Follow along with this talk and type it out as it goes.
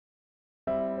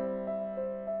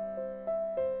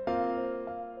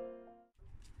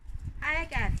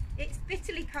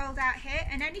bitterly cold out here,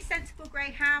 and any sensible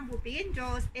greyhound will be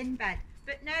indoors in bed.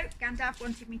 But no, Gandalf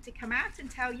wanted me to come out and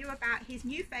tell you about his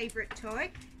new favourite toy,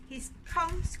 his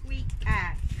Kong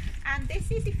SqueakAir. And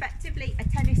this is effectively a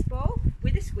tennis ball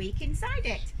with a squeak inside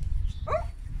it. Oh,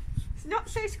 it's not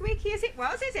so squeaky as it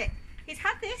was, is it? He's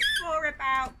had this for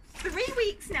about 3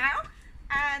 weeks now,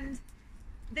 and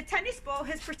the tennis ball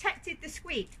has protected the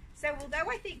squeak. So although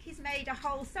I think he's made a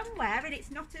hole somewhere and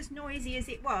it's not as noisy as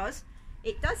it was,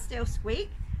 it does still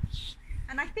squeak.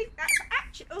 And I think that's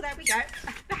actually, oh there we go,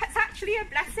 that's actually a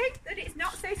blessing that it's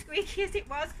not so squeaky as it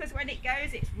was, because when it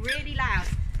goes it's really loud.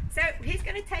 So he's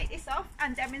going to take this off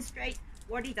and demonstrate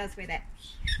what he does with it.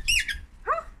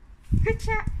 Oh, good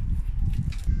chat.